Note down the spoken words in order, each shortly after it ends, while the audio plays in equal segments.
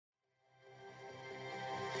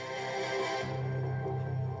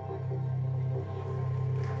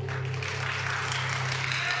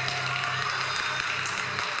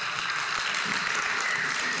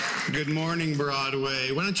Good morning,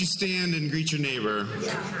 Broadway. Why don't you stand and greet your neighbor?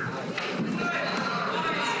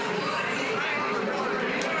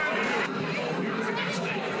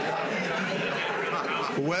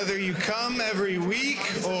 Whether you come every week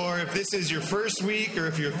or if this is your first week or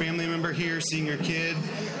if you're a family member here seeing your kid,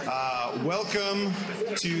 welcome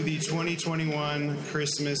to the 2021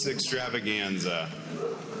 Christmas Extravaganza.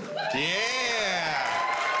 Yeah!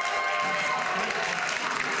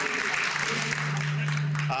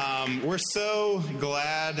 We're so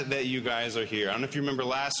glad that you guys are here. I don't know if you remember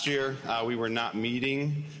last year, we were not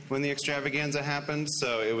meeting when the extravaganza happened,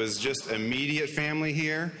 so it was just immediate family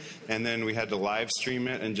here, and then we had to live stream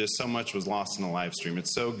it, and just so much was lost in the live stream.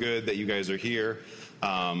 It's so good that you guys are here.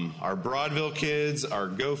 Our Broadville kids, our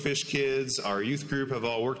Go Fish kids, our youth group have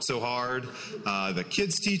all worked so hard. The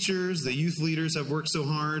kids teachers, the youth leaders have worked so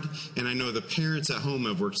hard, and I know the parents at home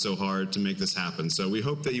have worked so hard to make this happen. So we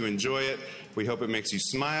hope that you enjoy it. We hope it makes you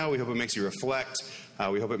smile. We hope it makes you reflect.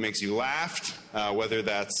 We hope it makes you laugh, whether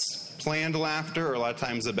that's planned laughter, or a lot of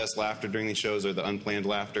times the best laughter during these shows are the unplanned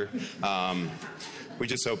laughter. We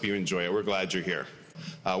just hope you enjoy it. We're glad you're here.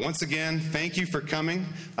 Once again, thank you for coming,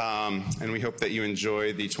 and we hope that you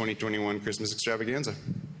enjoy the 2021 Christmas Extravaganza.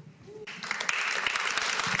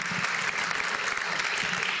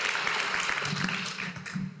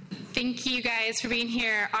 Thank you guys for being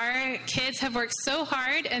here. Our kids have worked so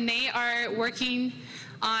hard, and they are working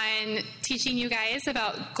on teaching you guys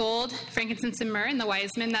about gold, frankincense, and myrrh, and the wise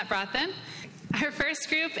men that brought them. Our first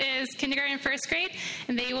group is kindergarten and first grade,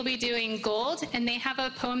 and they will be doing gold, and they have a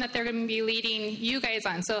poem that they're going to be leading you guys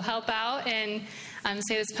on. So help out and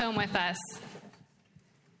say this poem with us.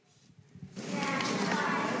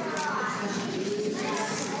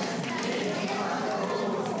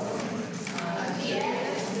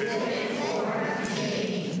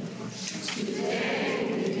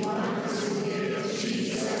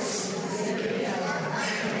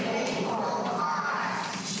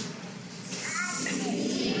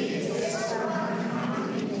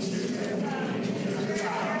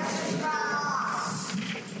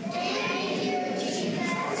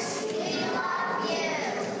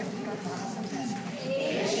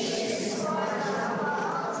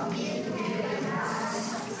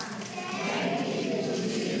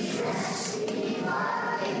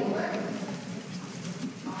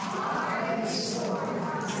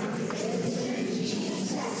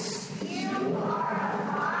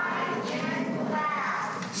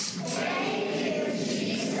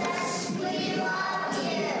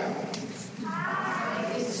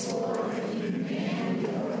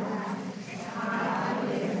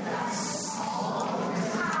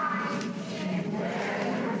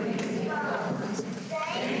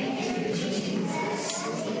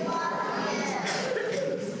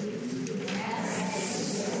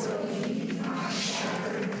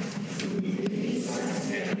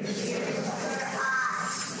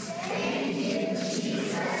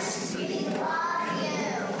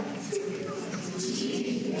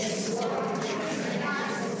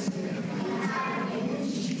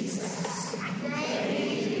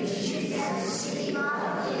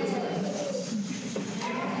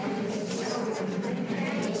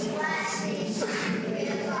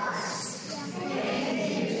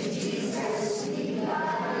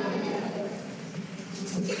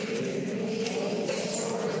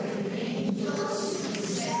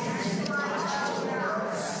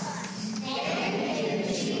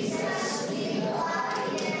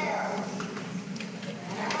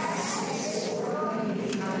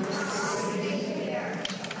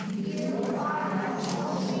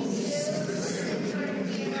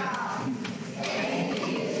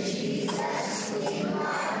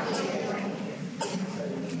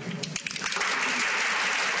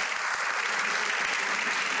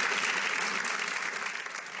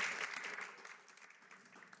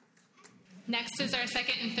 Next is our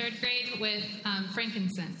second and third grade with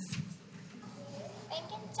frankincense.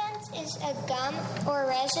 Frankincense is a gum or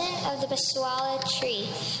resin of the baswala tree.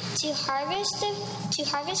 To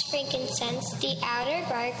harvest frankincense, the outer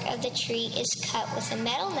bark of the tree is cut with a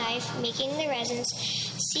metal knife, making the resins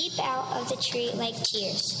seep out of the tree like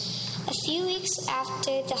tears. A few weeks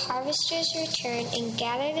after, the harvesters return and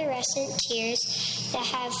gather the resin tears that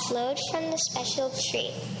have flowed from the special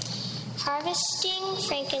tree. Harvesting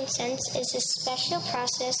frankincense is a special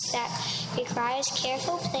process that requires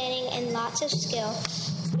careful planning and lots of skill,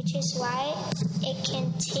 which is why it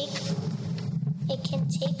can take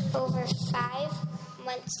over 5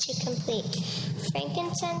 months to complete.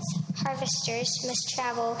 Frankincense harvesters must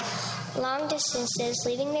travel long distances,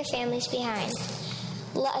 leaving their families behind.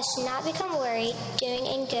 Let us not become worried, doing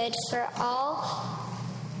in good for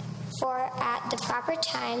For at the proper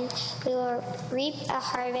time we will reap a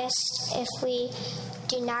harvest if we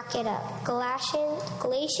do not get up.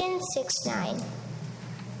 Galatians 6:9.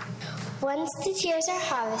 Once the tears are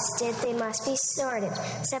harvested, they must be sorted,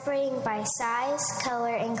 separating by size,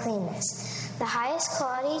 color, and cleanness. The highest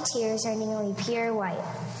quality tears are nearly pure white.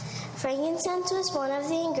 Frankincense was one of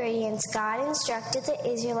the ingredients God instructed the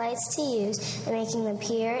Israelites to use in making the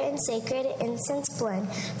pure and sacred incense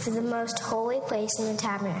blend for the most holy place in the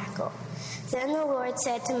tabernacle. Then the Lord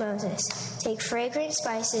said to Moses, "Take fragrant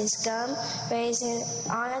spices, gum, raisin,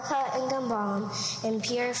 onycha, and gum balm, and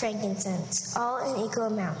pure frankincense, all in equal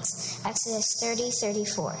amounts." Exodus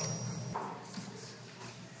 30:34.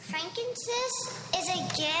 Frankincense is a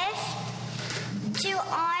gift to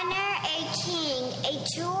honor a king, a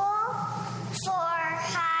tool for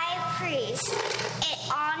high priest. It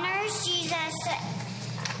honors Jesus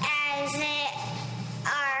as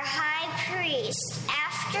our high priest.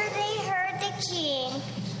 After they heard the king,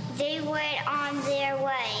 they went on their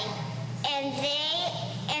way, and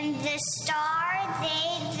the star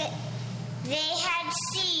they had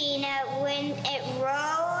seen when it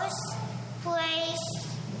rose place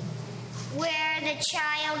where the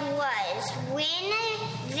child was. When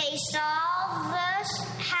they saw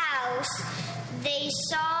the house, they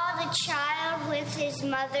saw the child with his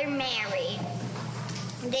mother Mary.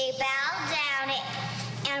 They bowed down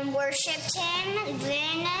and worshipped him.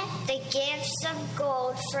 Then the gifts of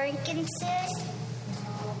gold, frankincense.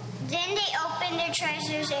 Then they opened their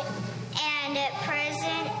treasures and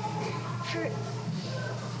present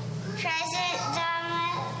them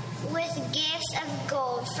with gifts of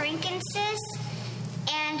gold, frankincense,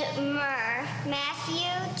 and myrrh.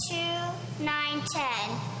 Matthew 2:9-10.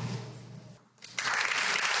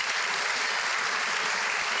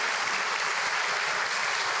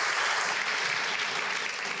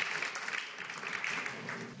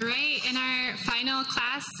 All right, and our final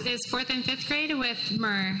class is 4th and 5th grade with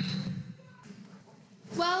myrrh.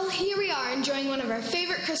 Well, here we are enjoying one of our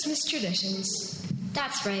favorite Christmas traditions.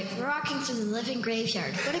 That's right, we're walking through the living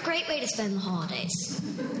graveyard. What a great way to spend the holidays.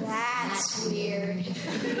 That's weird. Hey,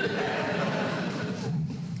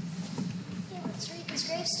 let's read these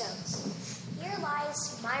gravestones. Here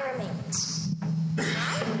lies my remains.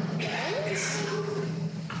 My remains?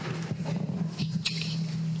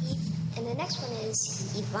 And the next one is,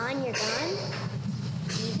 Yvonne, you're gone.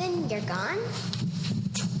 Even, you're gone.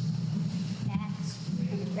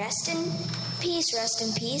 Rest in peace, rest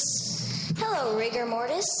in peace. Hello, rigor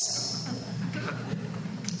mortis.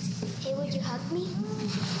 Hey, would you hug me?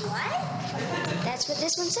 What? That's what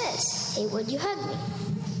this one says. Hey, would you hug me?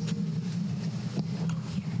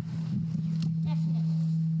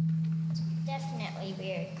 Definitely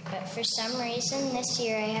weird. But for some reason, this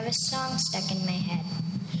year I have a song stuck in my head.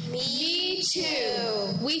 Me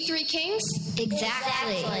too. We Three Kings?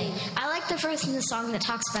 Exactly. I like the verse in the song that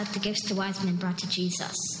talks about the gifts the wise men brought to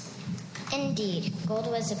Jesus. Indeed, gold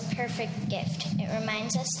was a perfect gift. It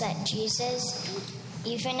reminds us that Jesus,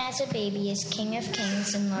 even as a baby, is King of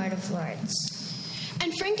Kings and Lord of Lords.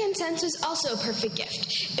 And frankincense was also a perfect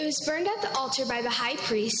gift. It was burned at the altar by the high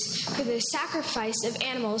priest for the sacrifice of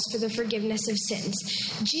animals for the forgiveness of sins.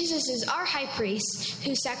 Jesus is our high priest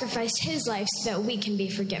who sacrificed his life so that we can be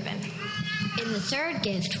forgiven. And the third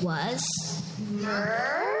gift was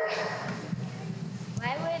Myrrh?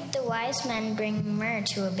 Why would the wise men bring myrrh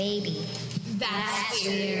to a baby? That's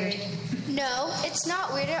weird. No, it's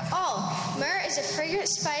not weird at all. Myrrh is a fragrant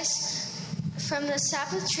spice from the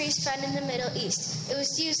sap of trees found in the Middle East. It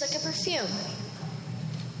was used like a perfume.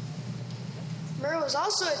 Myrrh was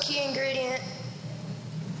also a key ingredient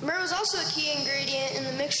in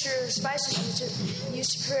the mixture of spices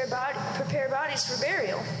used to prepare bodies for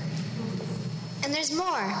burial. And there's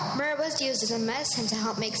more. Myrrh was used as a medicine to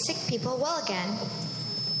help make sick people well again.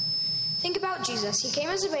 Think about Jesus. He came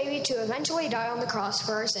as a baby to eventually die on the cross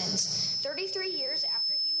for our sins. 33 years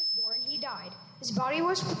after he was born, he died. His body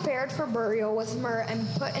was prepared for burial with myrrh and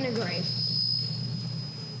put in a grave.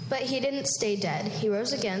 But he didn't stay dead. He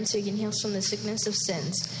rose again so he can heal us from the sickness of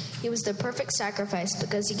sins. He was the perfect sacrifice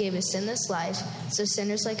because he gave his sinless life so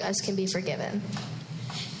sinners like us can be forgiven.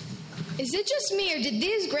 Is it just me, or did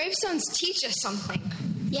these gravestones teach us something?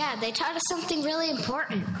 Yeah, they taught us something really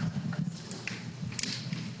important.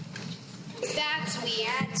 That's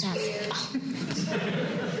weird.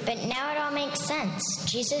 But now it all makes sense.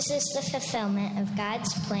 Jesus is the fulfillment of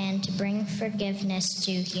God's plan to bring forgiveness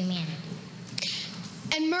to humanity.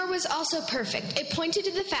 And myrrh was also perfect. It pointed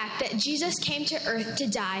to the fact that Jesus came to earth to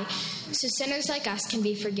die so sinners like us can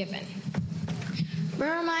be forgiven.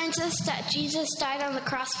 Myrrh reminds us that Jesus died on the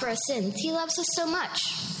cross for our sins. He loves us so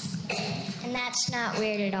much. And And that's not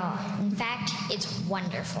weird at all. In fact, it's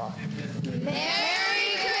wonderful.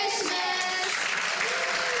 Merry Christmas!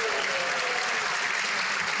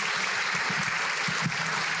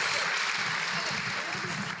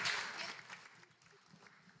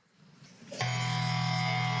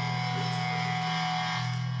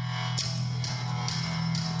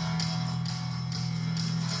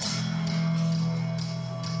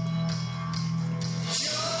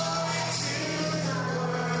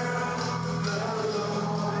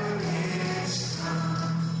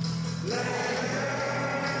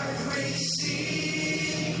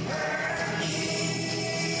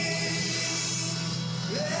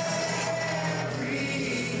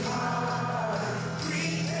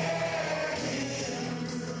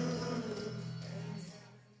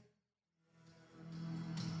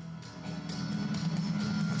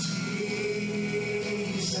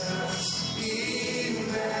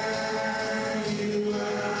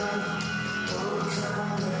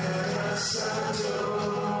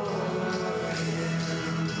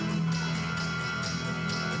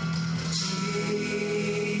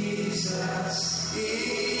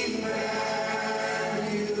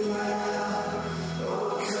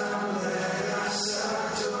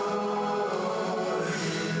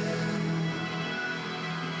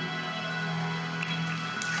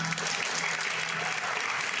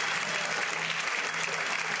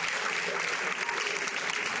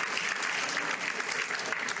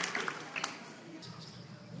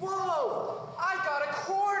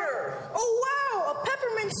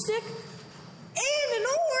 stick and an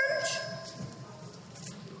orange.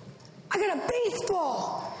 I got a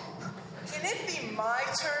baseball. Can it be my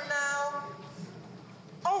turn now?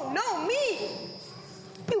 Oh, no, me.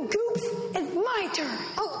 You goops, it's my turn.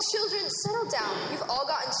 Oh, children, settle down. You've all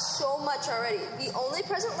gotten so much already. The only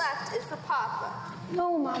present left is for Papa.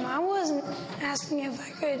 No, Mama, I wasn't asking if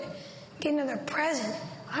I could get another present.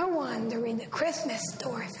 I wanted to read the Christmas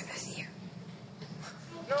story for this year.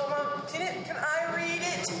 No, Mom, can I read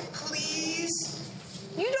it, please?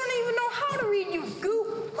 You don't even know how to read, you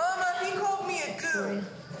goop. Mama, he called me a goop.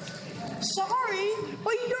 Sorry,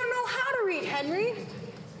 but you don't know how to read, Henry.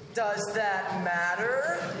 Does that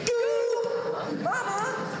matter? Goop!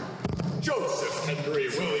 Mama! Joseph, Henry,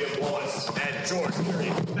 William Wallace, and George Murray.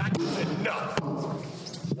 That is enough.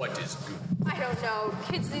 What is goop? I don't know.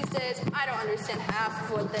 Kids these days, I don't understand half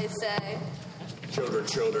of what they say.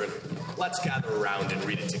 Children, let's gather around and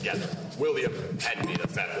read it together. William, hand me the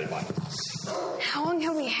family Bible. How long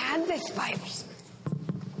have we had this Bible?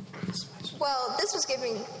 Well, this was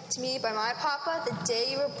given to me by my Papa the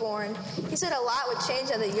day you were born. He said a lot would change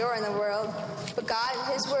now that you're in the world, but God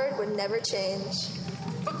and His Word would never change.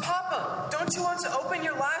 But Papa, don't you want to open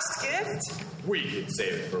your last gift? We can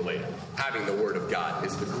save it for later. Having the Word of God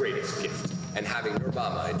is the greatest gift, and having your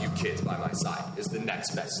mama and you kids by my side is the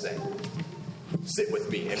next best thing. Sit with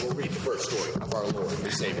me and we'll read the first story of our Lord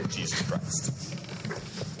and Savior Jesus Christ.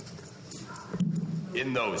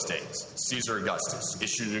 In those days, Caesar Augustus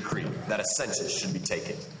issued a decree that a census should be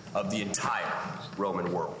taken of the entire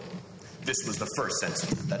Roman world. This was the first census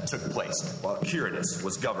that took place while Quirinus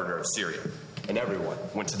was governor of Syria, and everyone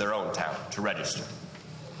went to their own town to register.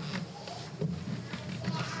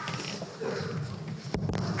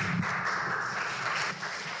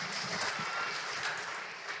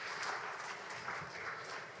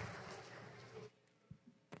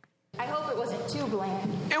 I hope it wasn't too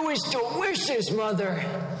bland. It was delicious, Mother.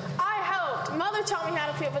 I helped. Mother taught me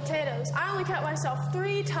how to peel potatoes. I only cut myself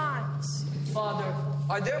 3 times. Father,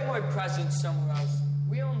 are there more presents somewhere else?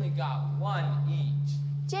 We only got 1 each.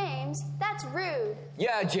 James, that's rude.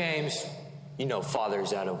 Yeah, James. You know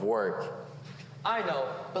Father's out of work. I know,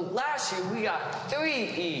 but last year we got 3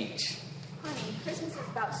 each. Honey, Christmas is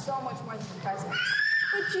about so much more than presents.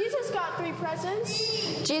 But Jesus got 3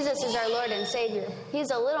 presents. Jesus is our Lord and Savior.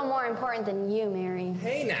 He's a little more important than you, Mary.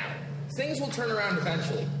 Hey now, things will turn around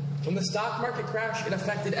eventually. When the stock market crashed, it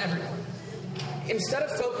affected everyone. Instead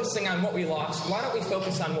of focusing on what we lost, why don't we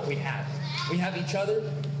focus on what we have? We have each other,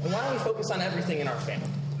 and why don't we focus on everything in our family?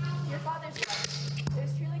 Your father's right. It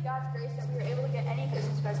was truly God's grace that we were able to get any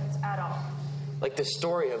Christmas presents at all. Like the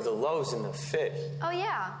story of the loaves and the fish. Oh,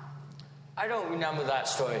 yeah. I don't remember that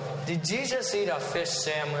story. Did Jesus eat a fish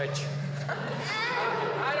sandwich?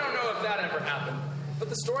 I don't know if that ever happened, but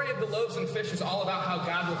the story of the loaves and fish is all about how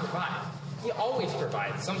God will provide. He always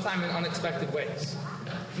provides, sometimes in unexpected ways.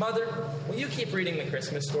 Mother, will you keep reading the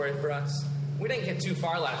Christmas story for us? We didn't get too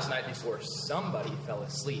far last night before somebody fell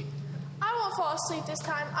asleep. I won't fall asleep this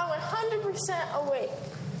time. I'm 100% awake.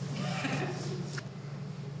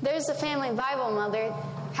 There's the family Bible, Mother.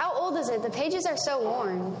 How old is it? The pages are so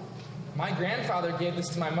worn. My grandfather gave this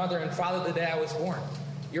to my mother and father the day I was born.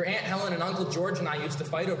 Your Aunt Helen and Uncle George and I used to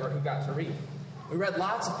fight over who got to read. We read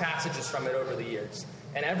lots of passages from it over the years,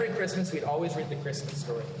 and every Christmas we'd always read the Christmas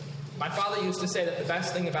story. My father used to say that the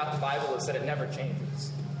best thing about the Bible is that it never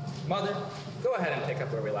changes. Mother, go ahead and pick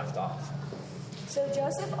up where we left off. So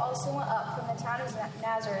Joseph also went up from the town of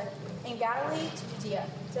Nazareth in Galilee to Judea,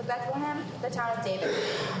 to Bethlehem, the town of David,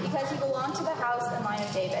 because he belonged to the house and line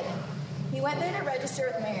of David. He went there to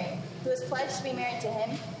register with Mary, who was pledged to be married to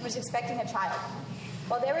him and was expecting a child.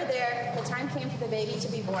 While they were there, the time came for the baby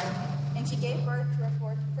to be born, and she gave birth to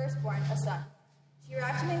her firstborn, a son. She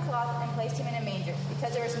wrapped him in cloth and placed him in a manger,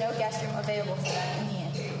 because there was no guest room available for them in the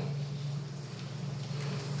inn.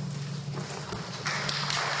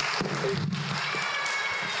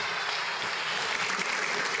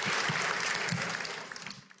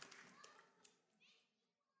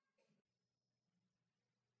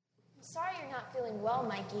 I'm sorry you're not feeling well,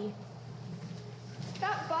 Mikey.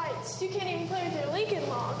 That bites. You can't even play with your Lincoln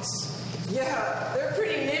logs. Yeah, they're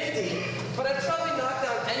pretty nifty, but I'd probably knock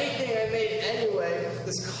down anything I made anyway with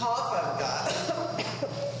this cough I've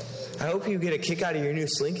got. I hope you get a kick out of your new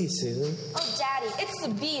slinky, Susan. Oh, Daddy, it's the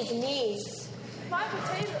bee's knees. My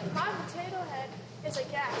potato head is a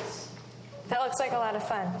gas. That looks like a lot of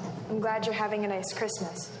fun. I'm glad you're having a nice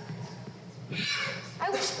Christmas. I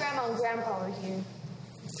wish Grandma and Grandpa were here.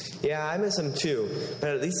 Yeah, I miss them too,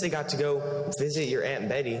 but at least they got to go visit your Aunt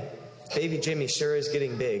Betty. Baby Jimmy sure is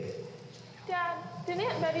getting big. Dad, did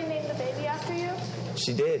Aunt Betty name the baby after you?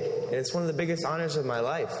 She did, and it's one of the biggest honors of my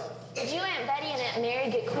life. Did you, Aunt Betty, and Aunt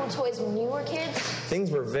Mary get cool toys when you were kids?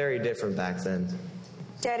 Things were very different back then.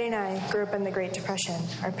 Daddy and I grew up in the Great Depression.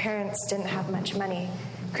 Our parents didn't have much money.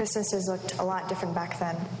 Christmases looked a lot different back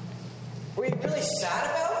then. Were you really sad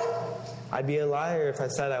about it? I'd be a liar if I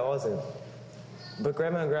said I wasn't. But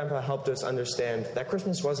Grandma and Grandpa helped us understand that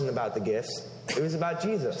Christmas wasn't about the gifts. It was about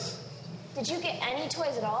Jesus. Did you get any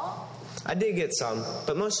toys at all? I did get some,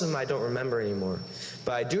 but most of them I don't remember anymore.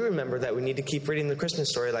 But I do remember that we need to keep reading the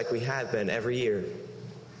Christmas story like we have been every year.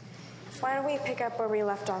 Why don't we pick up where we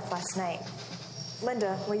left off last night?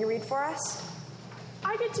 Linda, will you read for us?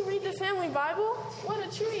 I get to read the family Bible? What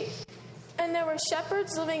a treat. And there were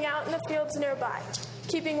shepherds living out in the fields nearby,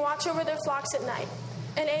 keeping watch over their flocks at night.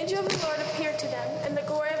 An angel of the Lord appeared to them, and the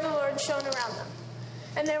glory of the Lord shone around them.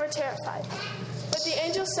 And they were terrified. But the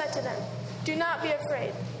angel said to them, "Do not be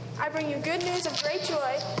afraid. I bring you good news of great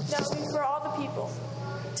joy that will be for all the people.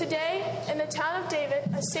 Today, in the town of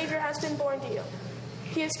David, a Savior has been born to you.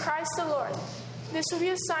 He is Christ the Lord. This will be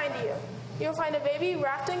a sign to you. You will find a baby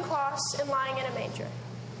wrapped in cloths and lying in a manger."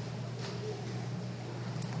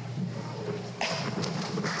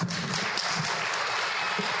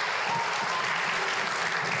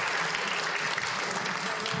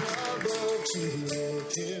 To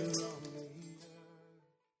live here on the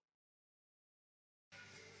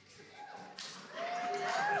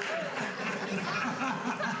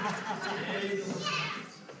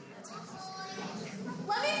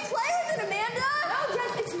Let me play with it, Amanda! Oh,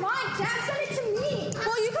 yes, it's mine. Dad sent it to me.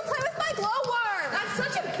 Well, you can play with my glowworm. That's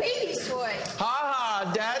such a baby toy.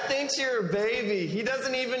 Ha! Dad thinks you're a baby. He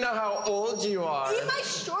doesn't even know how old you are. Leave my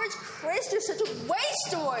shorts, Chris. You're such a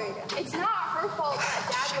wastoid. It's not her fault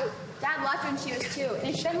that Dad left when she was 2, and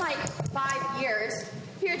it's been like 5 years.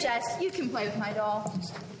 Here, Jess, you can play with my doll.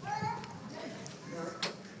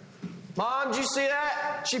 Mom, did you see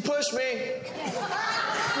that? She pushed me. Yes,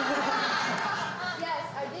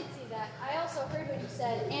 I did see that. I also heard what you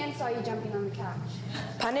said and saw you jumping on the couch.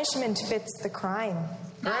 Punishment fits the crime.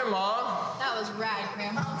 Grandma. That was rad,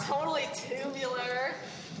 Grandma. Totally tubular.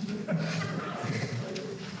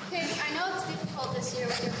 Kids, I know it's difficult this year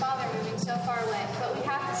with your father moving so far away, but we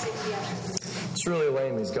have to stick together. It's really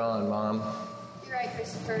lame he's gone, Mom. You're right,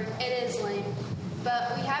 Christopher. It is lame.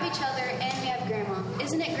 But we have each other and we have Grandma.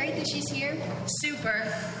 Isn't it great that she's here?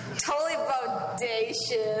 Super. Totally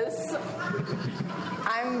bodacious.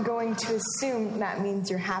 I'm going to assume that means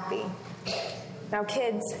you're happy. Now,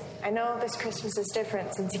 kids, I know this Christmas is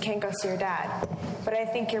different since you can't go see your dad, but I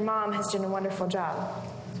think your mom has done a wonderful job.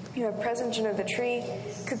 You have presents under the tree,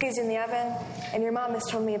 cookies in the oven, and your mom has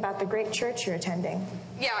told me about the great church you're attending.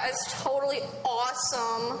 Yeah, it's totally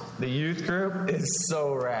awesome. The youth group is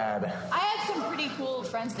so rad. I had some pretty cool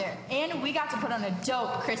friends there, and we got to put on a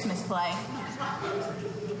dope Christmas play.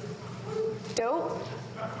 Dope?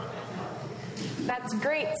 That's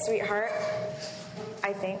great, sweetheart.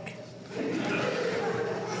 I think.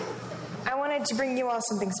 I wanted to bring you all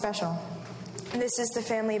something special. This is the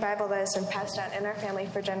family Bible that has been passed down in our family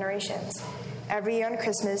for generations. Every year on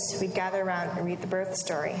Christmas, we'd gather around and read the birth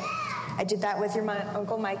story. I did that with your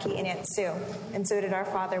Uncle Mikey and Aunt Sue, and so did our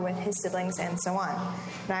father with his siblings and so on.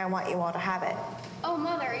 Now I want you all to have it. Oh,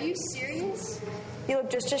 Mother, are you serious? You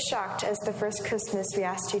look just as shocked as the first Christmas we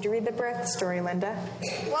asked you to read the birth story, Linda.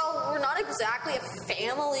 Well, we're not exactly a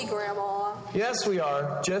family, Grandma. Yes, we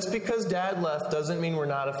are. Just because Dad left doesn't mean we're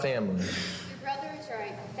not a family. Your brother is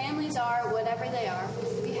right. Families are whatever they are.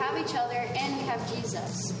 We have each other and we have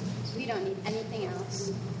Jesus. We don't need anything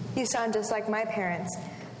else. You sound just like my parents.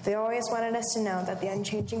 They always wanted us to know that the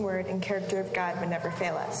unchanging word and character of God would never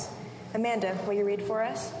fail us. Amanda, will you read for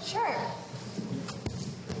us? Sure.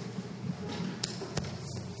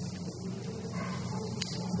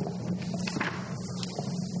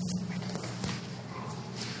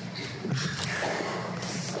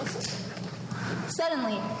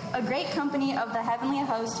 Suddenly, a great company of the heavenly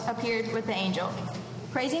host appeared with the angel,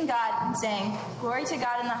 praising God and saying, "Glory to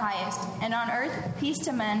God in the highest, and on earth peace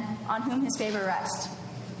to men on whom his favor rests."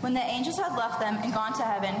 When the angels had left them and gone to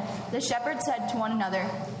heaven, the shepherds said to one another,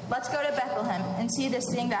 "Let's go to Bethlehem and see this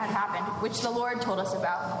thing that had happened, which the Lord told us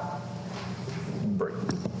about." Break.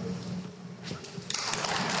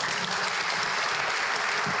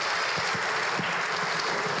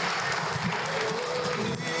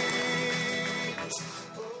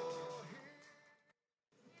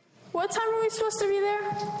 What time are we supposed to be there?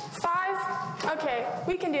 5? Okay,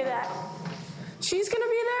 we can do that. She's gonna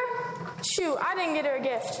be there? Shoot, I didn't get her a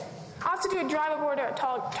gift. I'll have to do a drive-up order at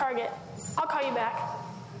Target. I'll call you back.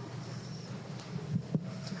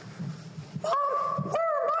 Mom, where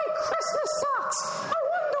are my Christmas socks? I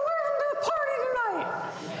wanted to wear them to the party tonight.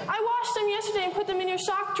 I washed them yesterday and put them in your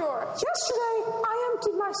sock drawer. Yesterday, I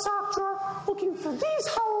emptied my sock drawer looking for these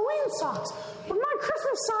Halloween socks, but my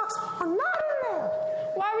Christmas socks are not in there.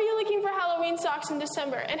 Why were you looking for Halloween socks in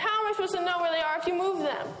December? And how am I supposed to know where they are if you move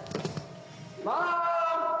them? Mom!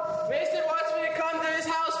 Mason wants me to come to his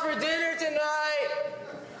house for dinner tonight.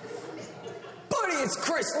 Buddy, it's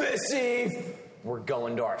Christmas Eve. We're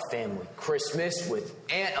going to our family Christmas with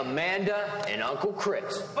Aunt Amanda and Uncle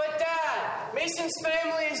Chris. But Dad, Mason's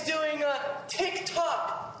family is doing a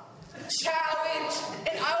TikTok challenge,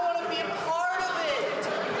 and I want to be a part of it.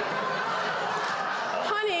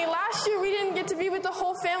 Honey, last year we didn't get to be with the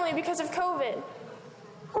whole family because of COVID.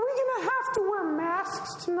 Are we gonna have to wear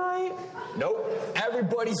masks tonight? Nope.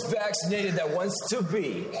 Everybody's vaccinated that wants to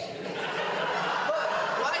be. But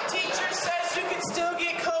my teacher says you can still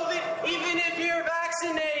get COVID even if you're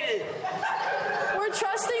vaccinated. We're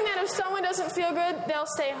trusting that if someone doesn't feel good, they'll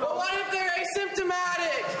stay home. But what if they're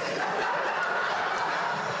asymptomatic?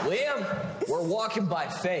 Liam, we're walking by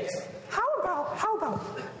faith. How about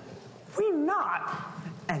we not?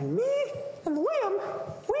 And me and Liam,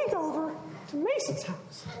 we go over to Mason's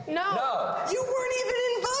house. No. You weren't even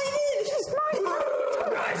invited. It's my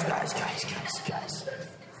Guys.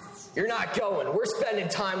 You're not going. We're spending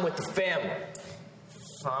time with the family.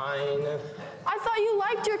 Fine. I thought you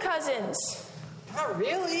liked your cousins. Not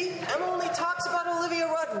really. Emma only talks about Olivia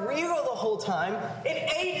Rodrigo the whole time, and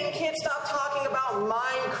Aiden can't stop talking about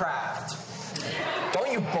Minecraft.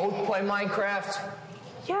 Don't you both play Minecraft?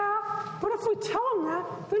 Yeah, but if we tell them that,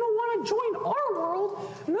 they don't want to join our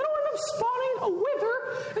world, and then they'll end up spawning a wither,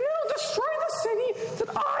 and then they'll destroy the city that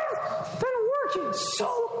I've been working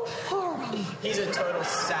so hard on. He's a total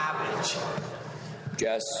savage.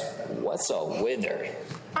 Jess, what's a wither?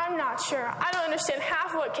 I'm not sure. I don't understand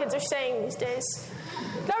half what kids are saying these days.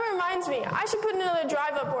 That reminds me, I should put in another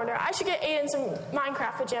drive-up order. I should get Aiden some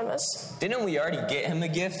Minecraft pajamas. Didn't we already get him a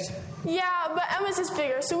gift? Yeah, but Emma's is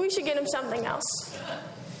bigger, so we should get him something else.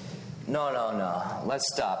 No. Let's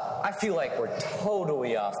stop. I feel like we're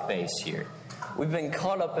totally off base here. We've been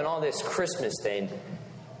caught up in all this Christmas thing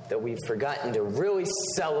that we've forgotten to really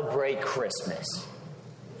celebrate Christmas.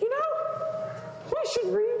 You know, we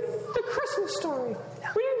should read the Christmas story.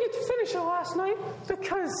 We didn't get to finish it last night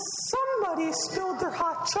because somebody spilled their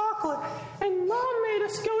hot chocolate and Mom made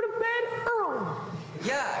us go to bed early.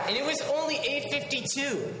 Yeah, and it was only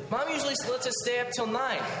 8:52. Mom usually lets us stay up till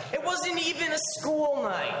 9. It wasn't even a school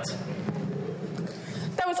night.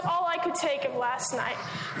 That was all I could take of last night.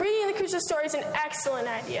 Reading the Christmas story is an excellent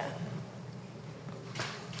idea.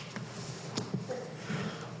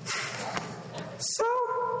 So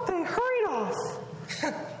they hurried off.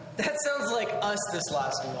 That sounds like us this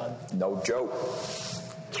last month. No joke.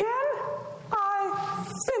 Can I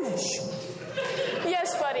finish?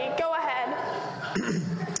 Yes, buddy, go ahead.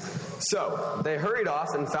 So, they hurried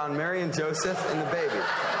off and found Mary and Joseph and the baby,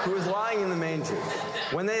 who was lying in the manger.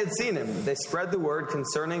 When they had seen him, they spread the word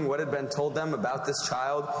concerning what had been told them about this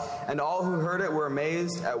child, and all who heard it were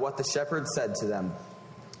amazed at what the shepherds said to them.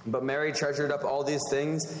 But Mary treasured up all these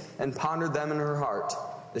things and pondered them in her heart.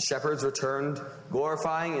 The shepherds returned,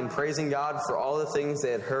 glorifying and praising God for all the things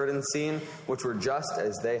they had heard and seen, which were just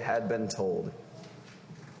as they had been told.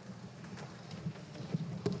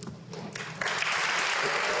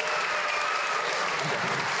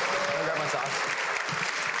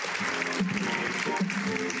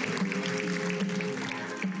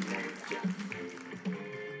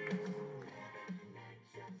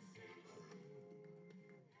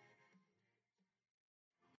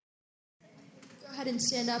 Go ahead and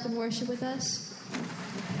stand up and worship with us.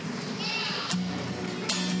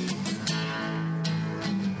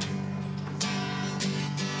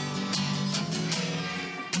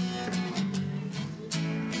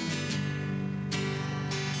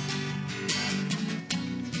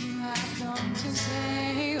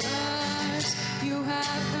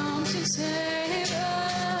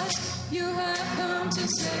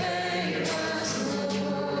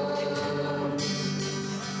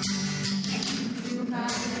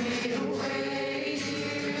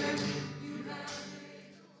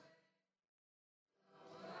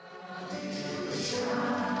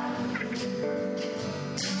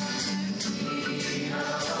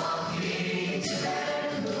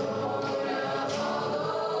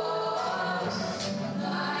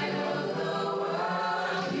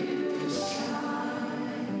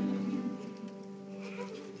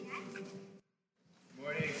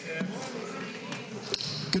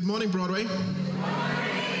 Good morning, Broadway.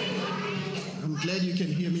 I'm glad you can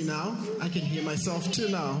hear me now. I can hear myself too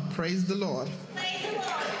now. Praise the Lord.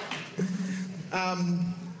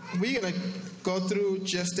 We're going to go through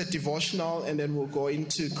just a devotional and then we'll go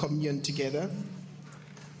into communion together.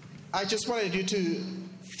 I just wanted you to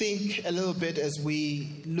think a little bit as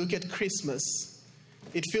we look at Christmas.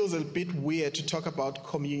 It feels a bit weird to talk about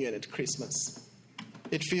communion at Christmas.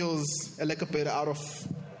 It feels a little bit out of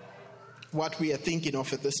what we are thinking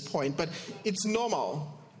of at this point, but it's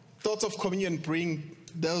normal. Thoughts of communion bring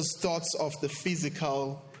those thoughts of the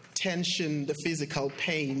physical tension, the physical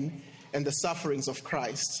pain, and the sufferings of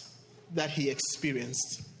Christ that he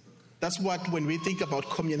experienced. That's what, when we think about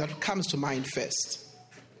communion, that comes to mind first.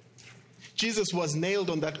 Jesus was nailed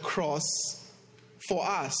on that cross for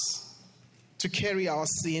us to carry our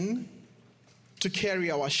sin, to carry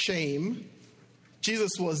our shame.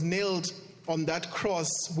 Jesus was nailed on that cross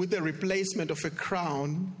with the replacement of a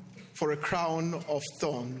crown for a crown of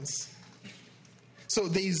thorns. So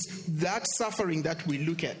there's that suffering that we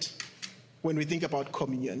look at when we think about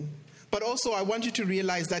communion. But also I want you to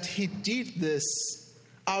realize that he did this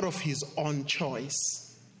out of his own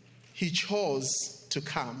choice. He chose to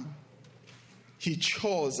come. He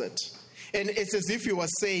chose it. And it's as if he was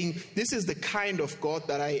saying, this is the kind of God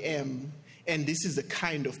that I am, and this is the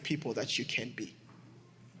kind of people that you can be,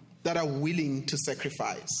 that are willing to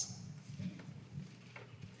sacrifice.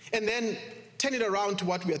 And then turn it around to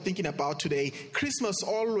what we are thinking about today. Christmas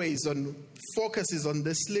always focuses on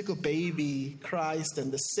this little baby Christ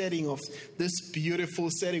and the setting of this beautiful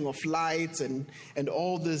setting of lights and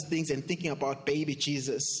all these things, and thinking about baby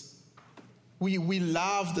Jesus. We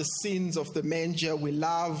love the scenes of the manger. We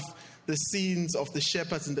love the scenes of the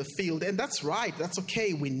shepherds in the field. And that's right. That's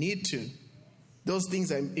okay. We need to. Those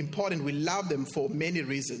things are important. We love them for many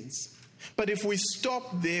reasons. But if we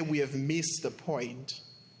stop there, we have missed the point.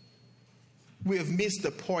 We have missed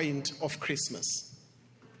the point of Christmas.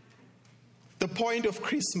 The point of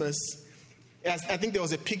Christmas, as I think there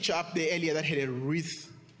was a picture up there earlier that had a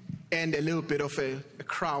wreath and a little bit of a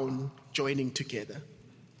crown joining together.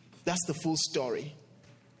 That's the full story.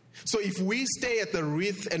 So if we stay at the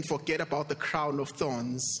wreath and forget about the crown of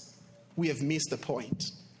thorns, we have missed the point.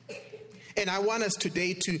 And I want us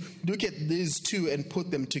today to look at these two and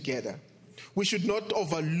put them together. We should not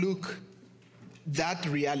overlook that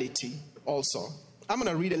reality also. I'm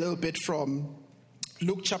going to read a little bit from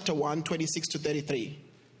Luke chapter 1, 26 to 33.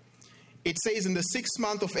 It says, in the 6th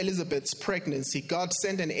month of Elizabeth's pregnancy, God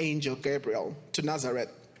sent an angel, Gabriel, to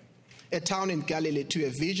Nazareth, a town in Galilee, to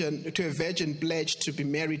a virgin pledged to be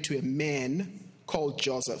married to a man called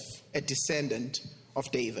Joseph, a descendant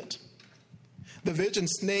of David. The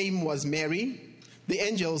virgin's name was Mary. The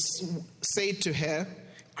angels said to her,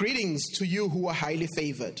 "Greetings to you who are highly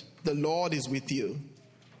favored. The Lord is with you."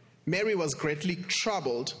 Mary was greatly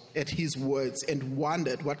troubled at his words and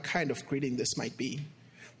wondered what kind of greeting this might be.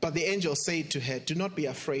 But the angel said to her, "Do not be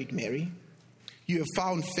afraid, Mary. You have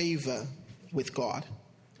found favor with God.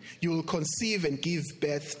 You will conceive and give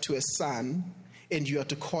birth to a son, and you are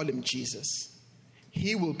to call him Jesus.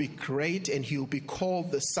 He will be great, and he will be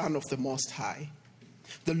called the Son of the Most High.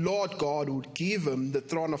 The Lord God will give him the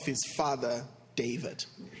throne of his father David,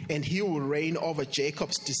 and he will reign over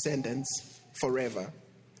Jacob's descendants forever.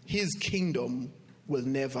 His kingdom will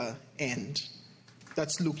never end.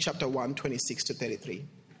 That's Luke chapter 1, 26 to 33.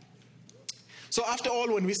 So after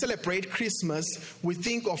all, when we celebrate Christmas, we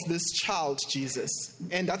think of this child, Jesus.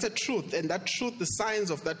 And that's a truth. And that truth, the signs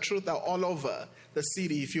of that truth are all over the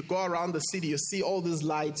city. If you go around the city, you see all these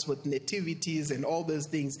lights with nativities and all those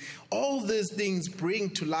things. All these things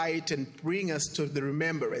bring to light and bring us to the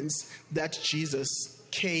remembrance that Jesus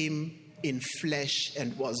came in flesh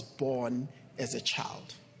and was born as a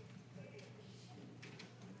child.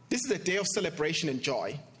 This is a day of celebration and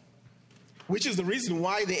joy, which is the reason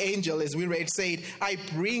why the angel, as we read, said, I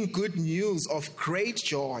bring good news of great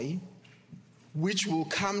joy, which will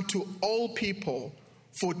come to all people,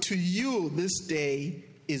 for to you this day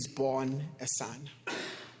is born a son.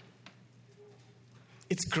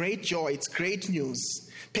 It's great joy, it's great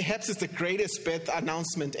news. Perhaps it's the greatest birth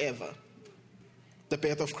announcement ever, the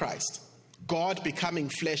birth of Christ. God becoming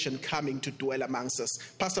flesh and coming to dwell amongst us.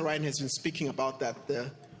 Pastor Ryan has been speaking about that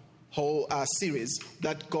the whole series,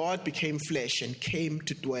 that God became flesh and came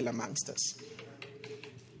to dwell amongst us.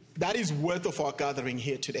 That is worth of our gathering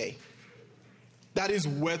here today. That is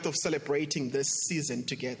worth of celebrating this season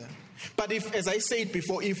together. But if, as I said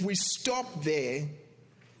before, if we stop there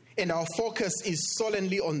and our focus is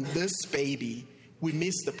solely on this baby, we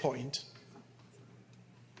miss the point.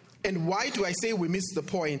 And why do I say we miss the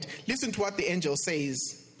point? Listen to what the angel says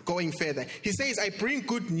going further. He says, I bring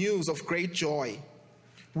good news of great joy,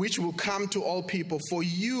 which will come to all people. For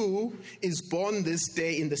you is born this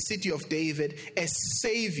day in the city of David a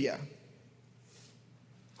Savior,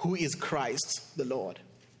 who is Christ the Lord.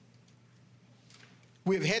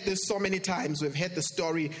 We've heard this so many times. We've heard the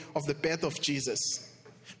story of the birth of Jesus.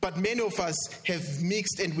 But many of us have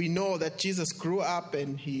mixed, and we know that Jesus grew up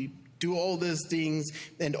and he do all these things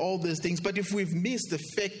and all these things. But if we've missed the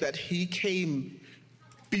fact that he came,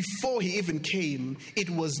 before he even came, it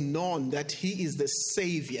was known that he is the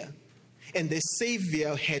Savior. And the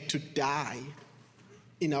Savior had to die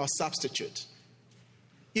in our substitute.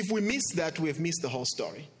 If we miss that, we've missed the whole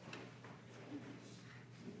story.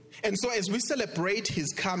 And so as we celebrate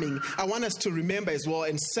his coming, I want us to remember as well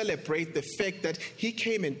and celebrate the fact that he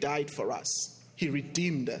came and died for us. He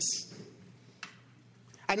redeemed us.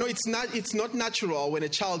 I know it's not natural when a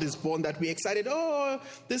child is born that we're excited, oh,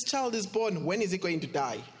 this child is born, when is he going to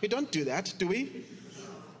die? We don't do that, do we?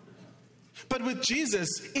 But with Jesus,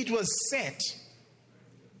 it was set.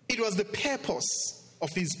 It was the purpose of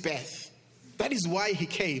his birth. That is why he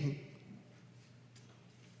came.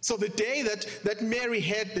 So the day that Mary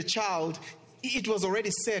had the child, it was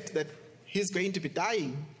already set that he's going to be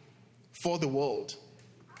dying for the world.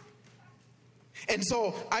 And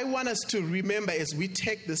so I want us to remember as we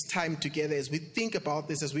take this time together, as we think about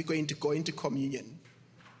this, as we're going to go into communion.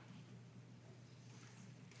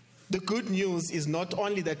 The good news is not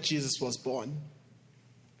only that Jesus was born.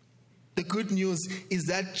 The good news is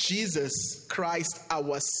that Jesus Christ,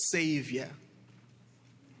 our Savior,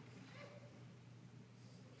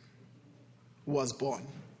 was born.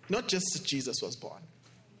 Not just Jesus was born.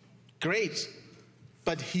 Great.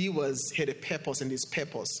 But he had a purpose, and his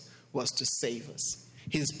purpose was to save us.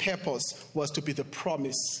 His purpose was to be the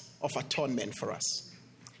promise of atonement for us.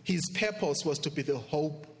 His purpose was to be the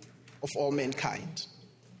hope of all mankind.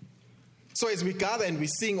 So as we gather and we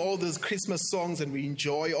sing all those Christmas songs and we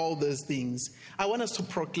enjoy all those things, I want us to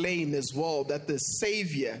proclaim as well that the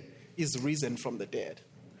Savior is risen from the dead.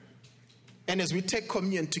 And as we take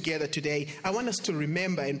communion together today, I want us to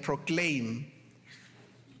remember and proclaim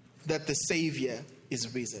that the Savior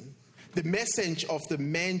is risen. The message of the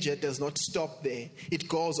manger does not stop there. It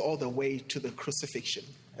goes all the way to the crucifixion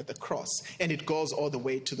at the cross. And it goes all the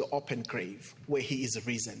way to the open grave where he is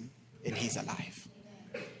risen and he's alive.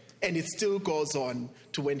 And it still goes on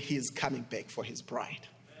to when he's coming back for his bride.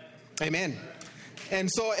 Amen.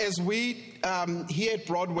 And so as we, here at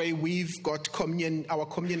Broadway, we've got communion. Our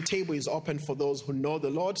communion table is open for those who know the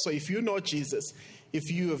Lord. So if you know Jesus, if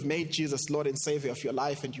you have made Jesus Lord and Savior of your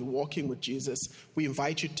life and you're walking with Jesus, we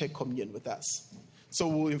invite you to take communion with us. So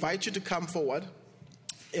we'll invite you to come forward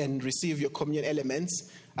and receive your communion elements.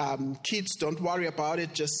 Kids, don't worry about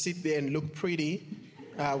it. Just sit there and look pretty.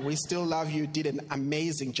 We still love you. Did an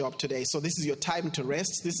amazing job today. So this is your time to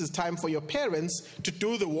rest. This is time for your parents to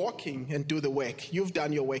do the walking and do the work. You've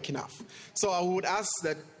done your work enough. So I would ask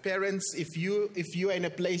that parents, if you are in a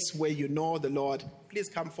place where you know the Lord, please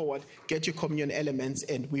come forward, get your communion elements,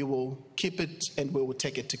 and we will keep it and we will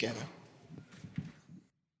take it together.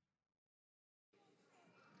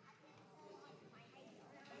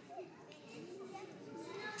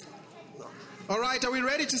 All right, are we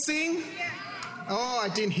ready to sing? Oh, I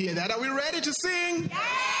didn't hear that. Are we ready to sing? Yeah!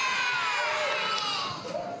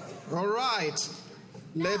 All right.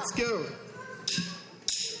 Let's go.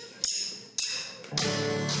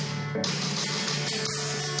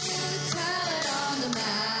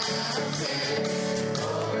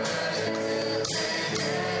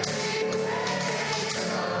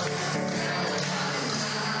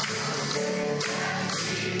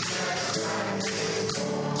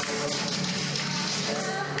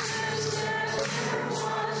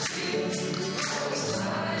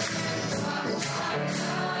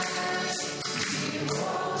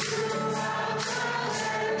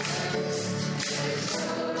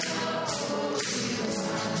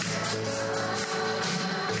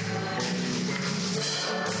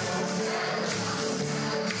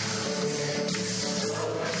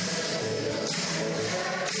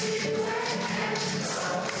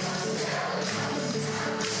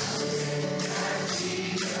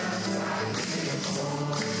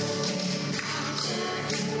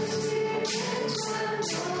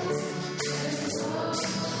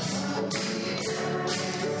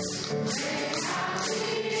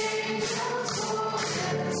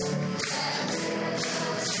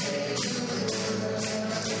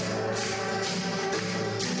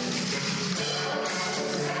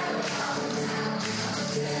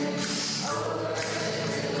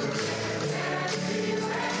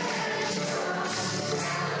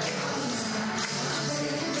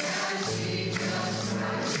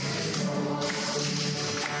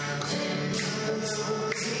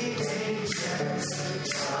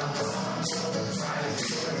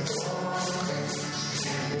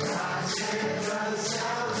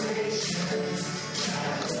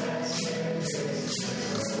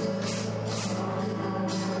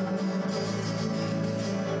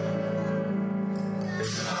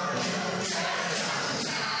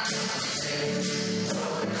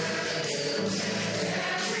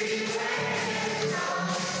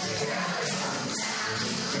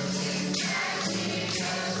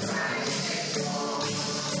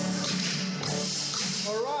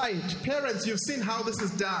 Parents, you've seen how this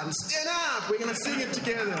is done. Stand up! We're going to sing it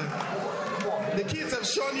together. The kids have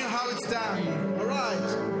shown you how it's done. All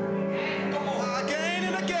right.